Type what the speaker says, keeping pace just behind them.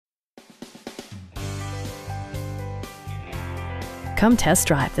Come test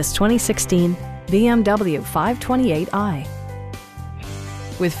drive this 2016 BMW 528i.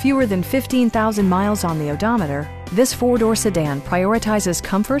 With fewer than 15,000 miles on the odometer, this four-door sedan prioritizes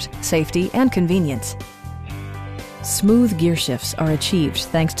comfort, safety, and convenience. Smooth gear shifts are achieved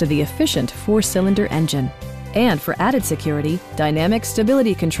thanks to the efficient four-cylinder engine. And for added security, dynamic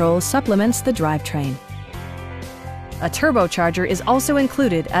stability control supplements the drivetrain. A turbocharger is also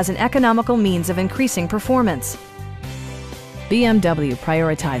included as an economical means of increasing performance. BMW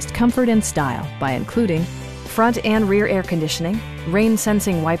prioritized comfort and style by including front and rear air conditioning,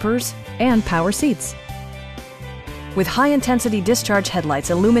 rain-sensing wipers, and power seats. With high-intensity discharge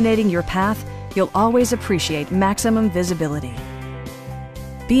headlights illuminating your path, you'll always appreciate maximum visibility.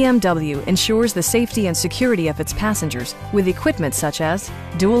 BMW ensures the safety and security of its passengers with equipment such as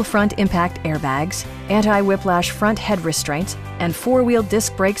dual front impact airbags, anti-whiplash front head restraints, and four-wheel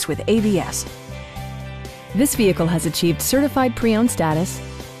disc brakes with ABS. This vehicle has achieved certified pre-owned status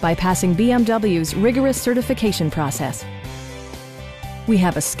by passing BMW's rigorous certification process. We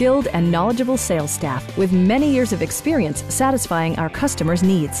have a skilled and knowledgeable sales staff with many years of experience satisfying our customers'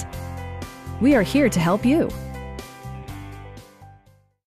 needs. We are here to help you.